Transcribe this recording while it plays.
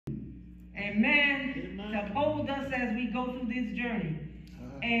Amen. To uphold us as we go through this journey.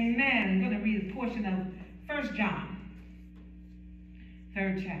 Amen. I'm going to read a portion of 1 John,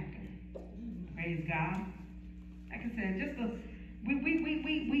 3rd chapter. Praise God. Like I said,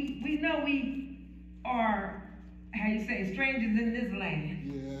 we know we are, how you say, strangers in this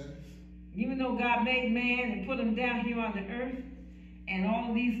land. Yes. Even though God made man and put him down here on the earth and all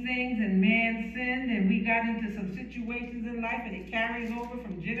of these things, and man sinned, and we got into some situations in life, and it carries over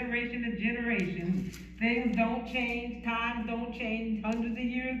from generation to generation. Things don't change, times don't change, hundreds of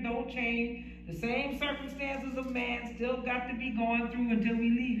years don't change. The same circumstances of man still got to be going through until we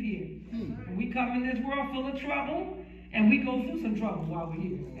leave here. And we come in this world full of trouble, and we go through some trouble while we're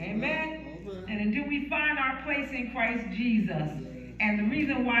here. Amen? And until we find our place in Christ Jesus, and the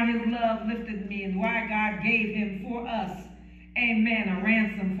reason why his love lifted me and why God gave him for us, amen, a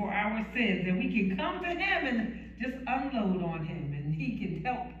ransom for our sins, and we can come to him and just unload on him, and he can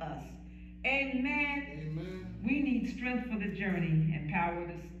help us. Amen. Amen. We need strength for the journey and power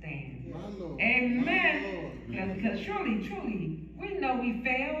to stand. My Lord. Amen. My Lord. Because truly, we know we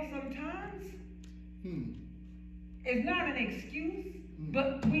fail sometimes. It's not an excuse,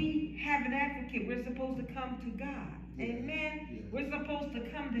 but we have an advocate. We're supposed to come to God. Amen. Yes. We're supposed to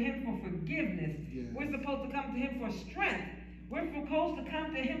come to him for forgiveness. Yes. We're supposed to come to him for strength. We're supposed to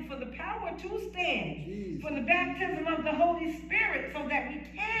come to him for the power to stand, Jesus. for the baptism of the Holy Spirit, so that we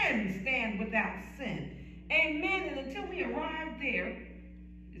can stand without sin. Amen. And until we arrive there,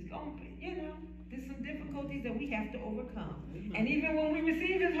 it's going to be, there's some difficulties that we have to overcome. Amen. And even when we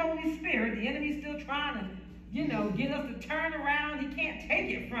receive his Holy Spirit, the enemy's still trying to, get us to turn around. He can't take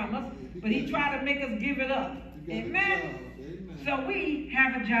it from us, but he tried to make us give it up. Amen. So we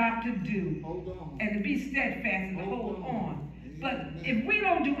have a job to do. Hold on. And to be steadfast and to hold on. But if we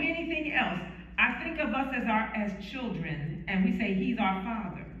don't do anything else, I think of us as children, and we say he's our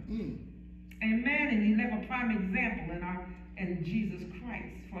father. Amen. And he left a prime example in Jesus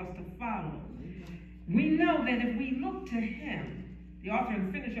Christ for us to follow. We know that if we look to him, the author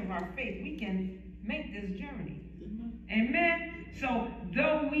and finisher of our faith, we can make this journey. Amen. So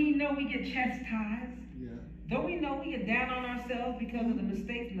though we know we get chastised, though we know we get down on ourselves because of the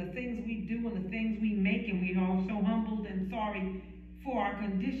mistakes and the things we do and the things we make, and we are so humbled and sorry for our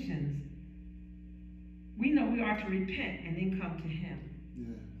conditions, we know we are to repent and then come to him.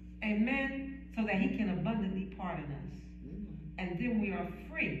 Amen. So that he can abundantly pardon us. And then we are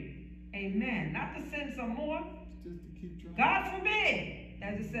free. Amen. Not to sin some more. Just to keep trying. God forbid,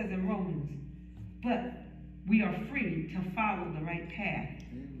 as it says in Romans. But we are free to follow the right path.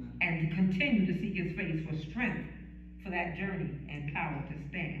 And to continue to seek his face for strength for that journey and power to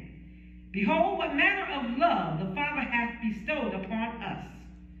stand. Behold, what manner of love the Father hath bestowed upon us,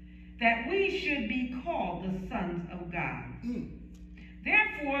 that we should be called the sons of God.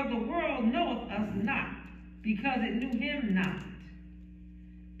 Therefore the world knoweth us not, because it knew him not.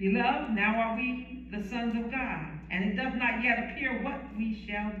 Beloved, now are we the sons of God, and it doth not yet appear what we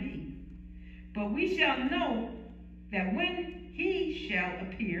shall be. But we shall know that when he shall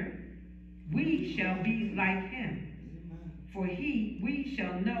appear, we shall be like him. For we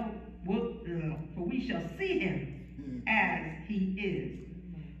shall see him as he is.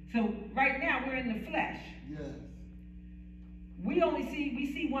 So right now we're in the flesh. We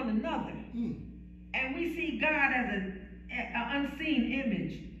see one another. And we see God as an unseen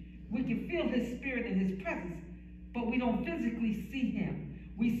image. We can feel his spirit and his presence, but we don't physically see him.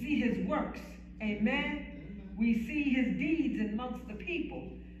 We see his works. Amen. We see his deeds amongst the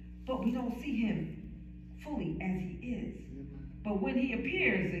people, but we don't see him fully as he is. But when he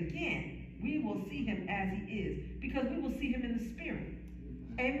appears again, we will see him as he is, because we will see him in the spirit.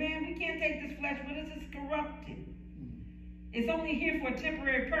 Amen. We can't take this flesh with us. It's corrupted. It's only here for a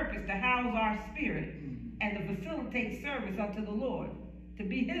temporary purpose, to house our spirit and to facilitate service unto the Lord, to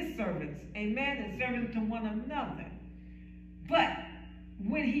be his servants. Amen. And servants to one another. But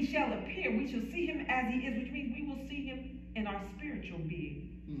when he shall appear, we shall see him as he is, which means we will see him in our spiritual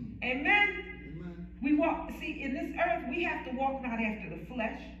being. Amen? We walk, see, in this earth, we have to walk not after the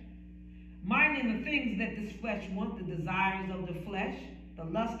flesh, minding the things that this flesh wants, the desires of the flesh, the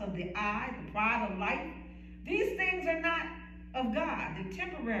lust of the eye, the pride of life. These things are not of God. They're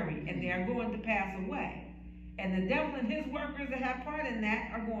temporary, and they are going to pass away. And the devil and his workers that have part in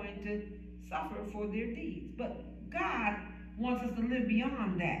that are going to suffer for their deeds. But God wants us to live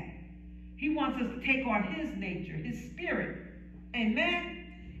beyond that. He wants us to take on his nature, his spirit. Amen?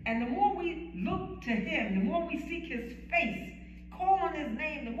 And the more we look to him, the more we seek his face, call on his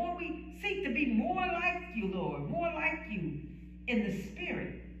name, the more we seek to be more like you, Lord, more like you in the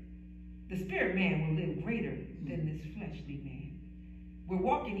spirit man will live greater than this fleshly man. We're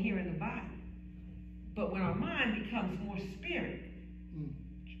walking here in the body. But when our mind becomes more spirit,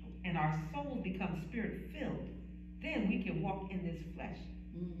 and our soul becomes spirit-filled, then we can walk in this flesh,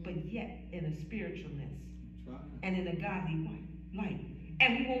 but yet in a spiritualness and in a godly light.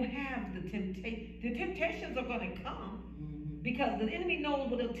 And we won't have the temptation. The temptations are going to come because the enemy knows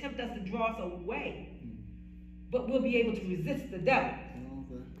what will tempt us to draw us away. But we'll be able to resist the devil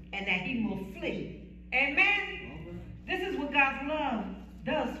and that he will flee. Amen? This is what God's love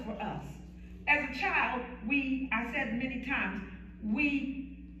does for us. As a child, I said many times,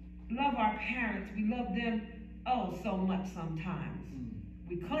 we love our parents. We love them, so much sometimes.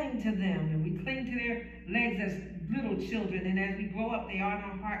 We cling to them, and we cling to their legs as little children. And as we grow up, they are in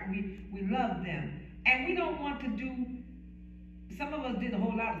our heart. We love them. And we don't want to do, some of us did a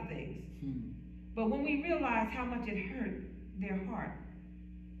whole lot of things. But when we realize how much it hurt their heart,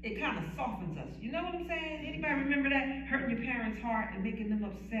 it kind of softens us. You know what I'm saying? Anybody remember that? Hurting your parents' heart and making them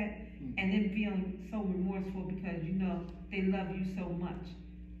upset and then feeling so remorseful because you know they love you so much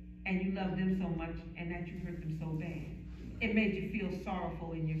and you love them so much and that you hurt them so bad. It made you feel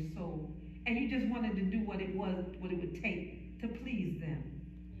sorrowful in your soul. And you just wanted to do what it would take to please them.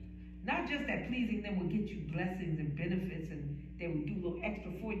 Not just that pleasing them would get you blessings and benefits and they would do a little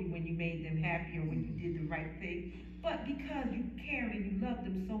extra for you when you made them happy or when you did the right thing, but because you care and you love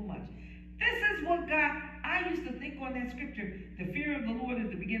them so much. This is what God, I used to think on that scripture, the fear of the Lord is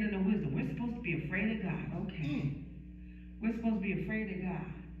the beginning of wisdom. We're supposed to be afraid of God. Okay. We're supposed to be afraid of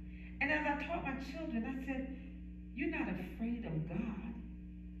God. And as I taught my children, I said, you're not afraid of God.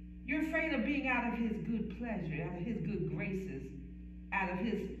 You're afraid of being out of his good pleasure, out of his good graces, out of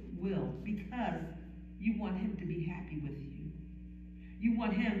his will, because you want him to be happy with you. You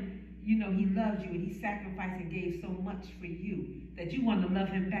want him, you know, he loves you and he sacrificed and gave so much for you that you want to love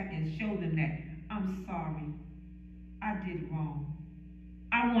him back and show them that I'm sorry. I did wrong.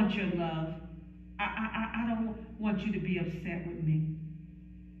 I want your love. I don't want you to be upset with me.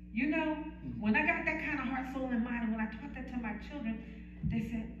 You know, when I got that kind of heart, soul, and mind, and when I taught that to my children, they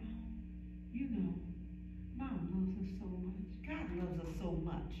said, you know, Mom loves us so much. God loves us so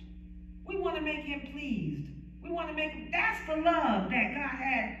much. We want to make him pleased. We want to make him, that's the love that God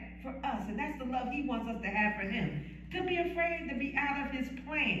had for us, and that's the love he wants us to have for him. To be afraid to be out of his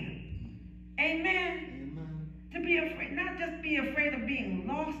plan. Amen? To be afraid, not just be afraid of being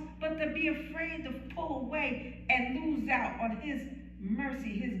lost, but to be afraid to pull away and lose out on his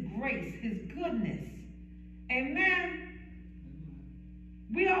mercy, his grace, his goodness. Amen?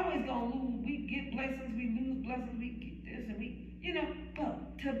 We always gonna lose. We get blessings, we lose blessings, we get this, and we, you know,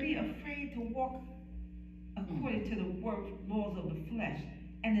 but to be afraid to walk according to the laws of the flesh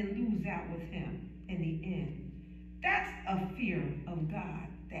and then lose out with him in the end. That's a fear of God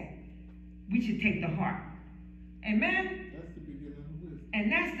that we should take to heart. Amen? That's the beginning of wisdom.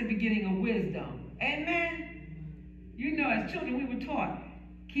 And that's the beginning of wisdom. Amen? You know, as children we were taught,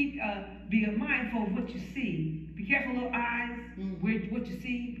 be mindful of what you see. Be careful, little eyes, what you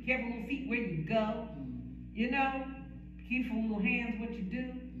see. Be careful, little feet, where you go. You know? Be careful, little hands, what you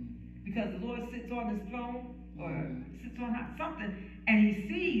do. Because the Lord sits on his throne or sits on something and he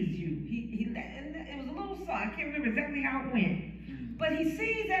sees you. And it was a little song. I can't remember exactly how it went. But he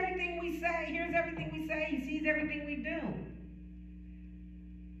sees everything we say, hears everything we say, he sees everything we do.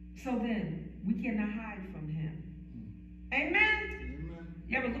 So then, we cannot hide from him. Amen?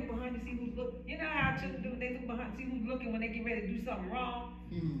 You ever look behind to see who's looking? You know how children do? They look behind to see who's looking when they get ready to do something wrong.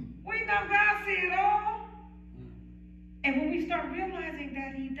 We know God sees it all. And when we start realizing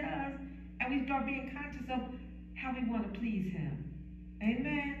that he does, and we start being conscious of how we want to please him.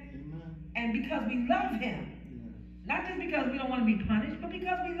 Amen? And because we love him. Not just because we don't want to be punished, but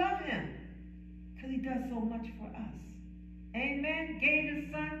because we love him. Because he does so much for us. Amen? Gave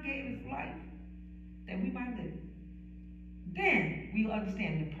his son, gave his life, that we might live. Then we'll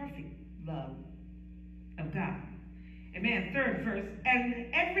understand the perfect love of God. Amen. Third verse. And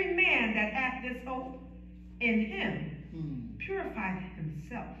every man that hath this hope in him purifieth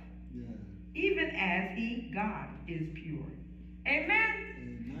himself, even as he, God, is pure.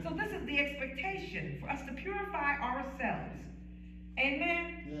 Amen? So this is the expectation for us to purify ourselves.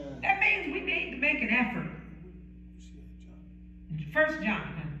 Amen? That means we need to make an effort. 1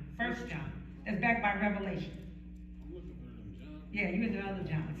 John. That's backed by Revelation. Yeah, you're in the other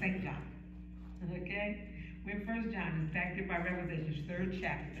John, St. John. Okay? We're in 1 John. It's backed by Revelation, 3rd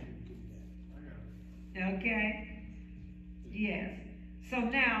chapter. Okay? Yes. So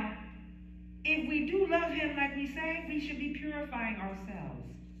now, if we do love him like we say, we should be purifying ourselves.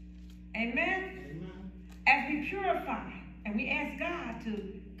 Amen? As we purify, and we ask God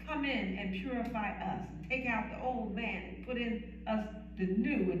to come in and purify us, take out the old man and put in us the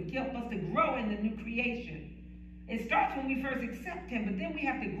new and help us to grow in the new creation. It starts when we first accept him, but then we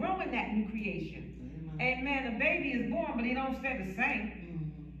have to grow in that new creation. Amen. A baby is born, but he don't stay the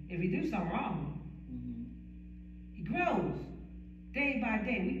same. If he do something wrong, he grows day by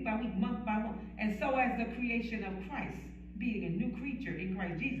day, week by week, month by month. And so as the creation of Christ, being a new creature in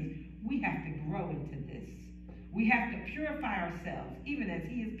Christ Jesus, we have to grow into this. We have to purify ourselves, even as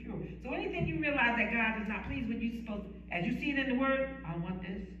he is pure. So anything you realize that God is not pleased with, you're supposed to, as you see it in the word, I don't want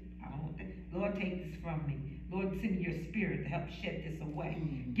this, I don't want that. Lord, take this from me. Lord, send me your spirit to help shed this away.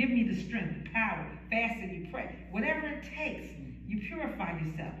 Give me the strength, the power, fast and you pray. Whatever it takes, you purify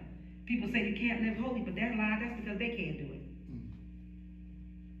yourself. People say you can't live holy, but that's a lie. That's because they can't do it.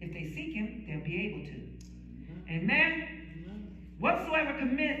 If they seek him, they'll be able to. Amen? Whosoever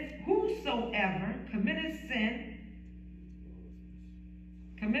committeth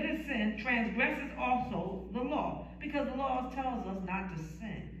sin, transgresses also the law. Because the law tells us not to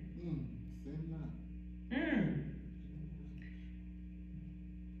sin. Sin not.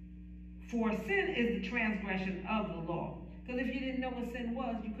 For sin is the transgression of the law. Because if you didn't know what sin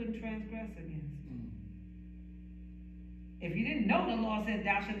was, you couldn't transgress against it. If you didn't know the law said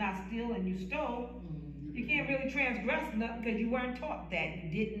thou shalt not steal and you stole, you can't really transgress nothing because you weren't taught that.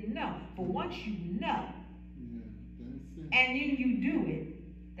 You didn't know. But once you know, and then you do it,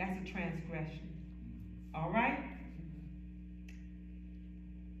 that's a transgression. All right?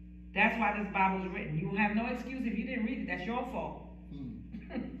 That's why this Bible is written. You will have no excuse if you didn't read it. That's your fault.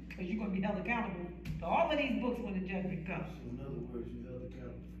 Because you're going to be held accountable to all of these books when the judgment comes. So in other words, you're held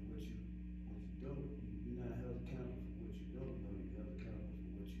accountable for what you don't. You're not held accountable for what you don't know. You're held accountable for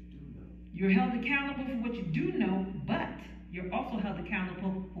what you do know. You're held accountable for what you do know, but you're also held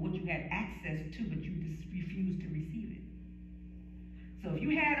accountable for what you had access to, but you just refused to receive it. So if you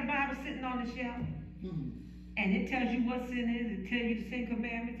had a Bible sitting on the shelf, and it tells you what sin is, it tells you the 10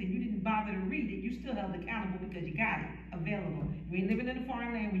 commandments, and you didn't bother to read it, you still held accountable because you got it available. You ain't living in a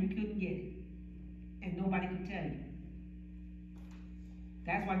foreign land where you couldn't get it. And nobody could tell you.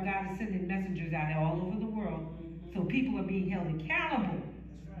 That's why God is sending messengers out there all over the world. So people are being held accountable.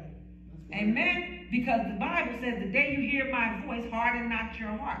 That's right. Amen? Because the Bible says, the day you hear my voice, harden not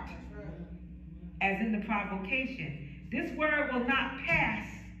your heart. As in the provocation. This word will not pass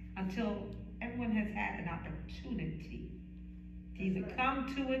until everyone has had an opportunity to either come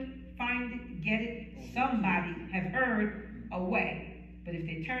to it, find it, get it. Somebody have heard a way. But if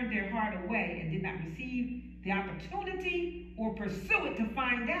they turned their heart away and did not receive the opportunity or pursue it to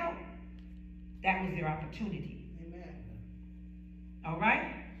find out, that was their opportunity. Amen. All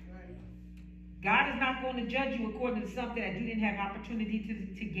right? God is not going to judge you according to something that you didn't have opportunity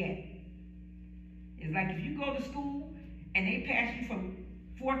to get. It's like if you go to school and they pass you from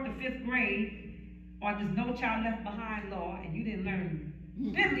 4th to 5th grade on this No Child Left Behind law and you didn't learn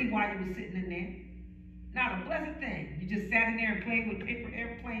diddly while you were sitting in there. Not a blessed thing. You just sat in there and played with paper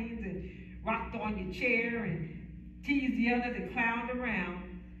airplanes and rocked on your chair and teased the others and clowned around.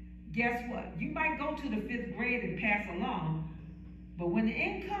 Guess what? You might go to the 5th grade and pass along, but when the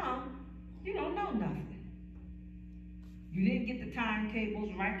end comes, you don't know nothing. You didn't get the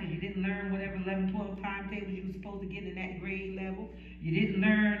timetables right because you didn't learn whatever 11, 12 timetables you were supposed to get in that grade level. You didn't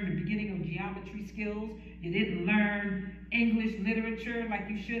learn the beginning of geometry skills. You didn't learn English literature like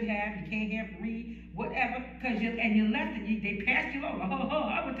you should have. You can't have read, whatever, and you left it. They passed you over.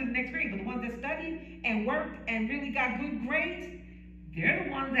 I went to the next grade. But the ones that studied and worked and really got good grades, they're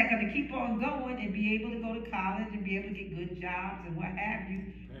the ones that are going to keep on going and be able to go to college and be able to get good jobs and what have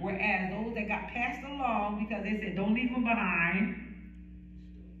you. Whereas those that got passed along because they said, don't leave them behind,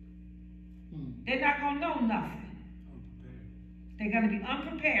 they're not going to know nothing. They're going to be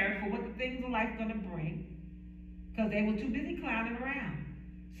unprepared for what the things of life are going to bring because they were too busy clowning around.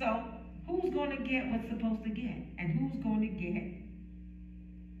 So who's going to get what's supposed to get? And who's going to get?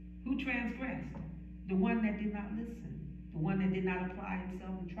 Who transgressed? The one that did not listen. The one that did not apply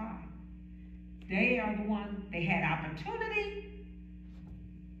himself and try. They are the ones, they had opportunity,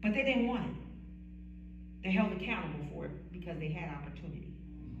 but they didn't want it. They're held accountable for it because they had opportunity.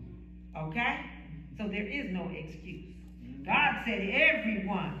 Okay? So there is no excuse. God said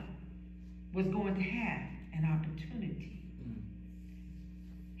everyone was going to have an opportunity.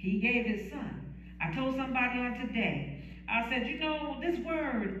 He gave his son. I told somebody on today, I said, you know, this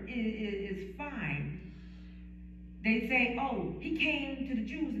word is fine. They say, oh, he came to the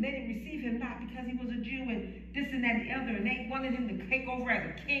Jews and they didn't receive him not because he was a Jew and this and that and the other, and they wanted him to take over as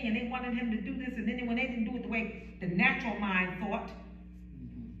a king and they wanted him to do this, and then when they didn't do it the way the natural mind thought,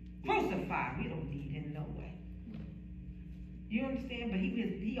 crucified, we don't need him no way. You understand? But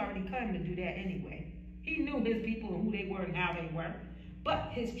he already come to do that anyway. He knew his people and who they were and how they were. But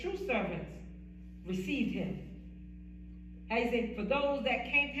his true servants received him. How you say, for those that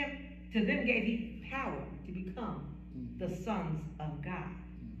came to him, to them gave he power to become the sons of God.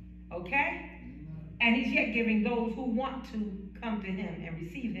 Okay? And he's yet giving those who want to come to him and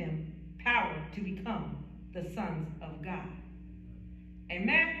receive him power to become the sons of God.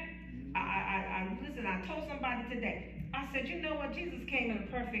 Amen? Listen, I told somebody today, I said, you know what? Jesus came in a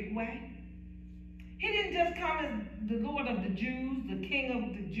perfect way. He didn't just come as the Lord of the Jews, the King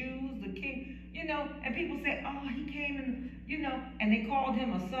of the Jews, the King, you know, and people say, oh, he came in, you know, and they called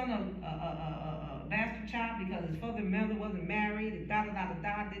him a son of a bastard child because his father and mother wasn't married, and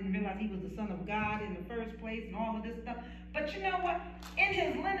didn't realize he was the son of God in the first place and all of this stuff. But you know what? In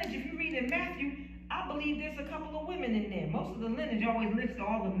his lineage, if you read in Matthew, I believe there's a couple of women in there. Most of the lineage always lists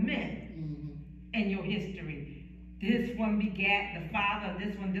all the men in your history. This one begat the father,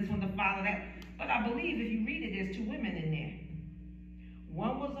 this one the father, that. But I believe if you read it, there's two women in there.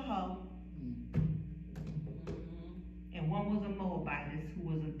 One was a hoe, and one was a Moabitess who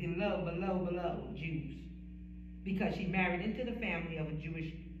was a below Jews, because she married into the family of a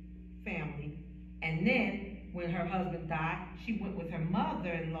Jewish family. And then when her husband died, she went with her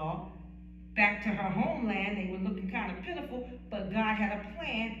mother-in-law back to her homeland. They were looking kind of pitiful, but God had a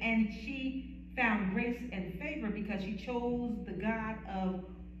plan, and she found grace and favor because she chose the God of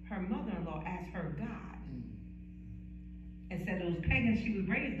her mother-in-law as her God. Instead of those pagans she was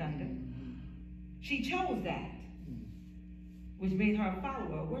raised under, she chose that, which made her a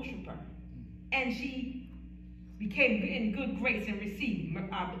follower, a worshiper. And she became in good grace and received.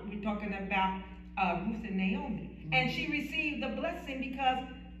 We're talking about Ruth and Naomi. And she received the blessing because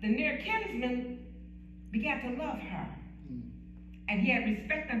the near kinsman began to love her. And he had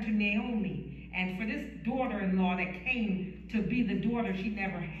respect unto Naomi. And for this daughter-in-law that came to be the daughter she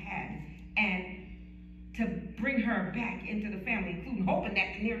never had, and to bring her back into the family, including hoping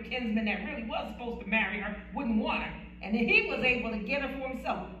that the near kinsman that really was supposed to marry her wouldn't want her. And then he was able to get her for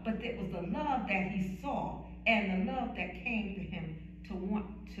himself. But it was the love that he saw and the love that came to him to want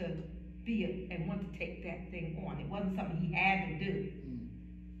to be and want to take that thing on. It wasn't something he had to do.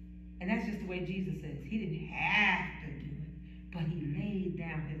 And that's just the way Jesus is. He didn't have to do it, but he laid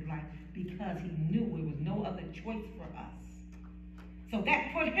down his life because he knew there was no other choice for us. So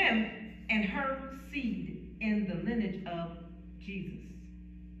that put him and her seed in the lineage of Jesus.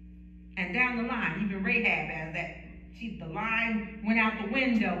 And down the line, even Rahab, as that the line went out the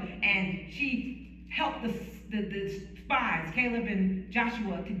window, and she helped the spies, Caleb and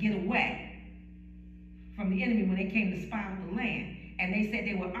Joshua, to get away from the enemy when they came to spy out the land. And they said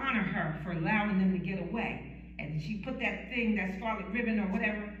they would honor her for allowing them to get away. And she put that thing, that scarlet ribbon or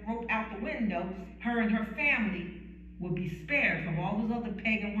whatever, rope out the window. Her and her family would be spared from all those other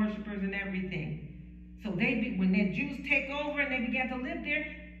pagan worshipers and everything. So when the Jews take over and they began to live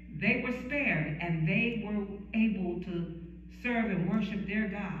there, they were spared, and they were able to serve and worship their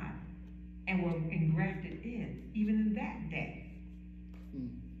God and were engrafted in, even in that day.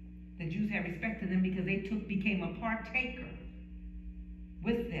 The Jews had respect to them because they became a partaker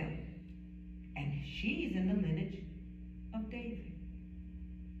with them. And she's in the lineage of David.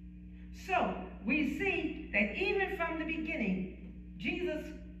 So we see that even from the beginning, Jesus,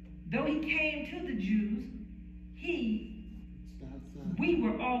 though he came to the Jews, we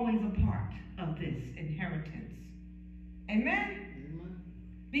were always a part of this inheritance. Amen?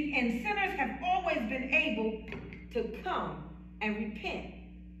 And sinners have always been able to come and repent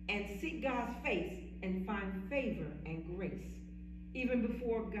and seek God's face and find favor and grace, even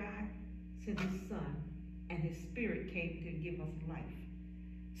before God sent his Son and his Spirit came to give us life.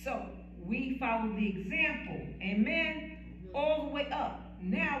 So we follow the example, amen, all the way up.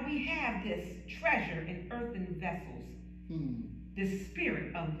 Now we have this treasure in earthen vessels. The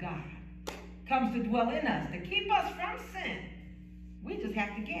Spirit of God comes to dwell in us to keep us from sin. We just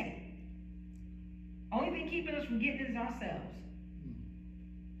have to get it. Only thing keeping us from getting it is ourselves.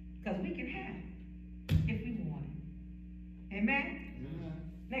 Because we can have it if we want it. Amen?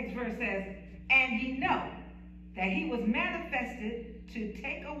 Next verse says, and ye know that he was manifested to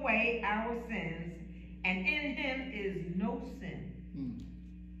take away our sins, and in him is no sin.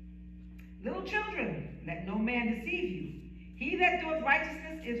 Little children, let no man deceive you. He that doeth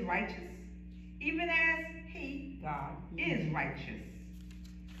righteousness is righteous, even as he, God, is righteous.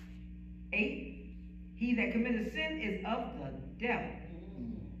 8, he that committeth sin is of the devil.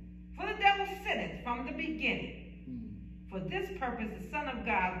 For the devil sinneth from the beginning. For this purpose the Son of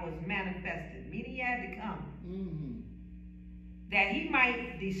God was manifested, meaning he had to come, that he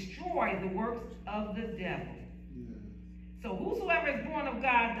might destroy the works of the devil. So whosoever is born of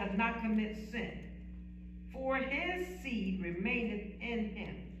God does not commit sin, for his seed remaineth in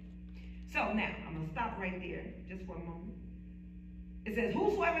him. So now, I'm going to stop right there just for a moment. It says,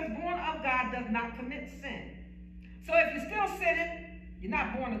 whosoever is born of God does not commit sin. So if you're still sinning, you're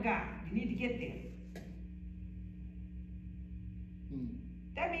not born of God. You need to get there.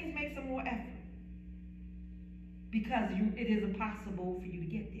 That means make some more effort. Because it is impossible for you to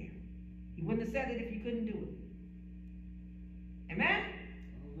get there. He wouldn't have said it if you couldn't do it. Amen?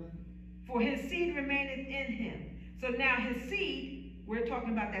 Okay. For his seed remaineth in him. So now his seed, we're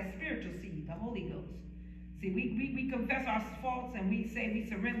talking about that spiritual seed, the Holy Ghost. See, we confess our faults and we say we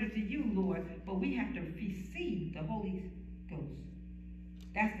surrender to you, Lord, but we have to receive the Holy Ghost.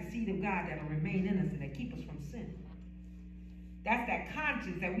 That's the seed of God that will remain in us and that keep us from sin. That's that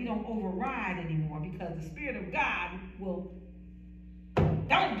conscience that we don't override anymore, because the Spirit of God will,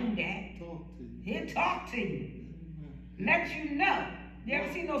 don't do that. Talk to you. He'll talk to you. Let you know. You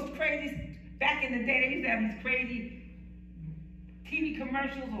ever seen those crazy, back in the day, they used to have these crazy TV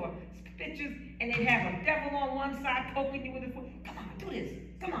commercials or pictures, and they'd have a devil on one side poking you with a foot. Come on, do this.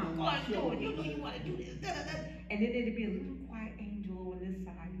 Come on, go ahead and do it. You know you want to do this. Da, da, da. And then there'd be a little quiet angel on this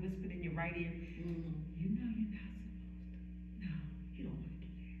side, whispered in your right ear. You know you're not supposed to. No, you don't want to do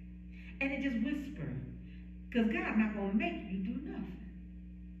that. And it just whispered. Because God's not going to make you do nothing.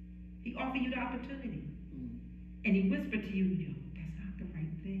 He offered you the opportunity. And he whispered to you, yo, that's not the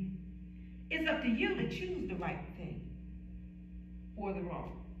right thing. It's up to you to choose the right thing or the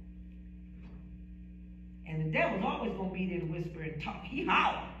wrong. And the devil's always going to be there to whisper and talk. He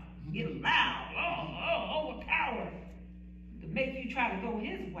holler, get loud, overpower, to make you try to go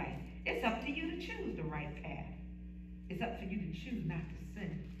his way. It's up to you to choose the right path. It's up to you to choose not to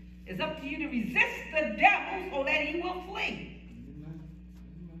sin. It's up to you to resist the devil so that he will flee.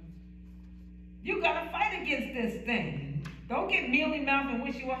 You got to fight against this thing. Don't get mealy-mouthed and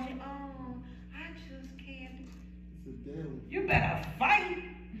wishy-washy. Oh, I just can't. It's a daily. You better fight.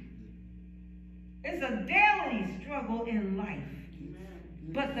 It's a daily struggle in life.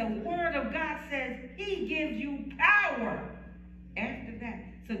 But the word of God says he gives you power after that.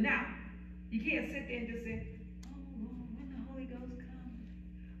 So now, you can't sit there and just say, oh, Lord, when the Holy Ghost comes.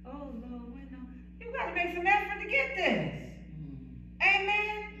 Oh, Lord, when the... You got to make some effort to get this.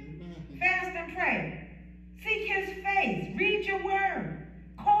 Amen? Fast and pray. Seek his face. Read your word.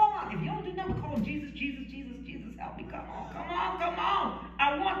 Call on. If you don't do nothing, call Jesus, Jesus, Jesus, Jesus, help me. Come on, come on, come on.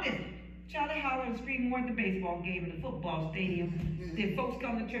 I want this. Shout and holler and scream more at the baseball game and the football stadium. Then folks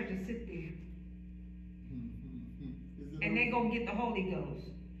come to church and sit there. And they go get the Holy Ghost.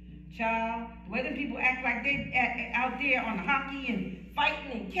 Child, the way the people act like they out there on the hockey and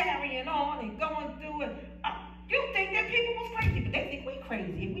fighting and carrying on and going through it. You think that people was crazy, but they think we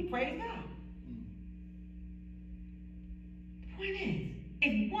crazy and we praise God. The point is,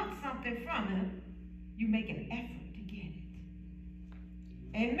 if you want something from him, you make an effort to get it.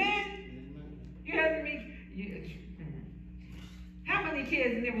 Amen? You heard me? How many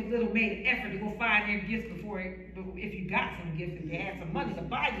kids when they was little made an effort to go find their gifts if you got some gifts, if you had some money to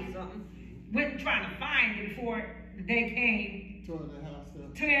buy you something, went trying to find it before the day came. Tore the house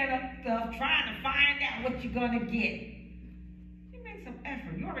up. Tearing up stuff, trying to find out what you're going to get. You make some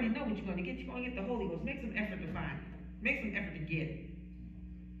effort. You already know what you're going to get. You're going to get the Holy Ghost. Make some effort to find it. Make some effort to get it.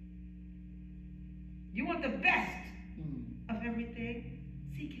 You want the best of everything?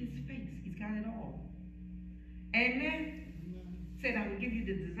 Seek his face. He's got it all. Amen? Said, I will give you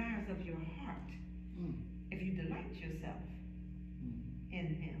the desires of your heart if you delight yourself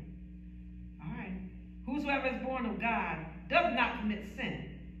in him. All right. Whosoever is born of God does not commit sin,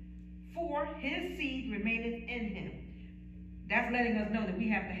 for his seed remaineth in him. That's letting us know that we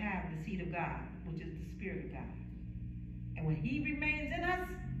have to have the seed of God, which is the Spirit of God. And when he remains in us,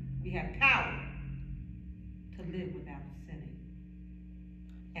 we have power to live without sinning.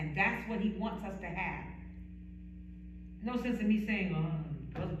 And that's what he wants us to have. No sense in me saying,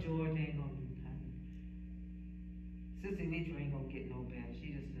 oh, Brother George ain't going to do nothing. Sister Elettra ain't going to get no better.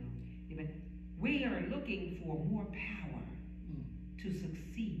 She just don't. We are looking for more power to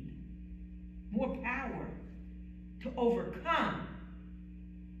succeed. More power to overcome.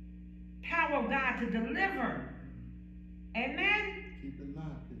 Power of God to deliver. Amen? Keep it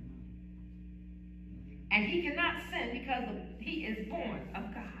locked. And he cannot sin because he is born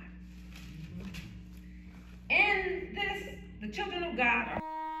of God. In this, the children of God are